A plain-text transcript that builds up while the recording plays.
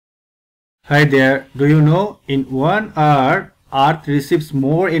Hi there. Do you know in 1 hour Earth receives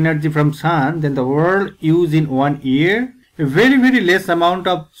more energy from Sun than the world uses in 1 year? A very less amount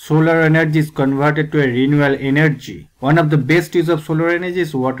of solar energy is converted to a renewable energy. One of the best use of solar energy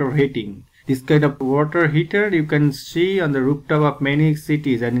is water heating. This kind of water heater you can see on the rooftop of many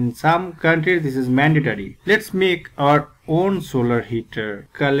cities, and in some countries this is mandatory. Let's make our own solar heater.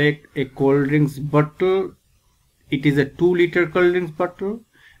 Collect a cold drinks bottle. It is a 2-liter cold drinks bottle.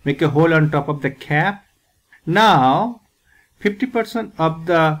 Make a hole on top of the cap. Now 50% of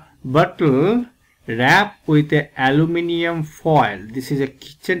the bottle wrap with a aluminium foil. This is a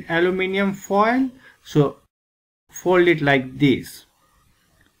kitchen aluminium foil. So fold it like this.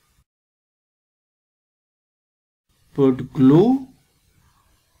 Put glue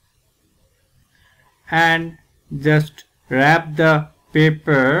and just wrap the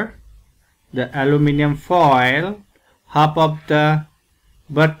paper, the aluminium foil, half of the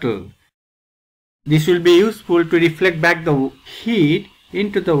bottle. This will be useful to reflect back the heat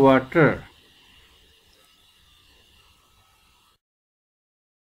into the water.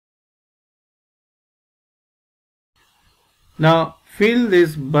 Now fill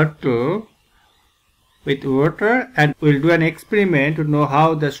this bottle with water and we'll do an experiment to know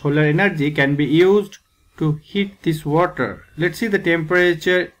how the solar energy can be used to heat this water. Let's see the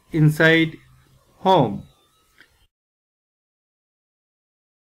temperature inside home.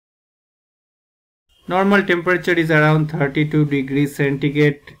 Normal temperature is around 32 degrees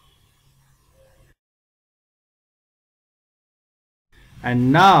centigrade.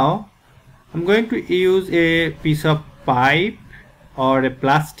 And now I'm going to use a piece of pipe or a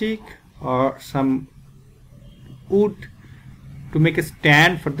plastic or some wood to make a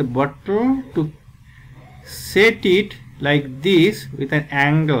stand for the bottle, to set it like this with an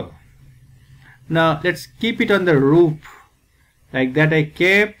angle. Now let's keep it on the roof like that. I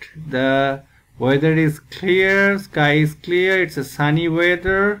kept. The weather is clear, sky is clear, it's a sunny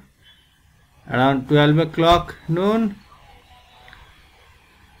weather around 12 o'clock noon.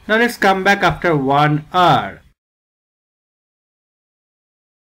 Now let's come back after 1 hour.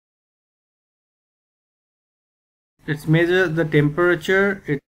 Let's measure the temperature.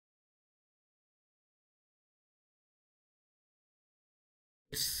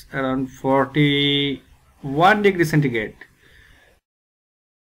 It's around 41 degrees centigrade.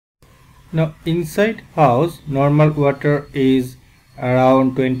 Now inside house normal water is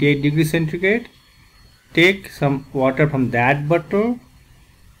around 28 degrees centigrade. Take some water from that bottle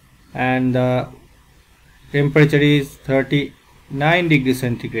and the temperature is 39 degrees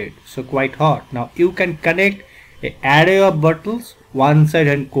centigrade, so quite hot. Now you can connect an array of bottles. One side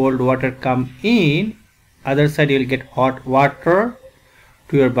and cold water come in, other side you will get hot water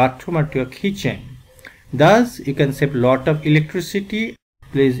to your bathroom or to your kitchen. Thus you can save lot of electricity.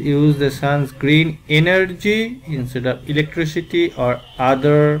 Please use the sun's green energy instead of electricity or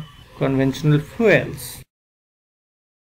other conventional fuels.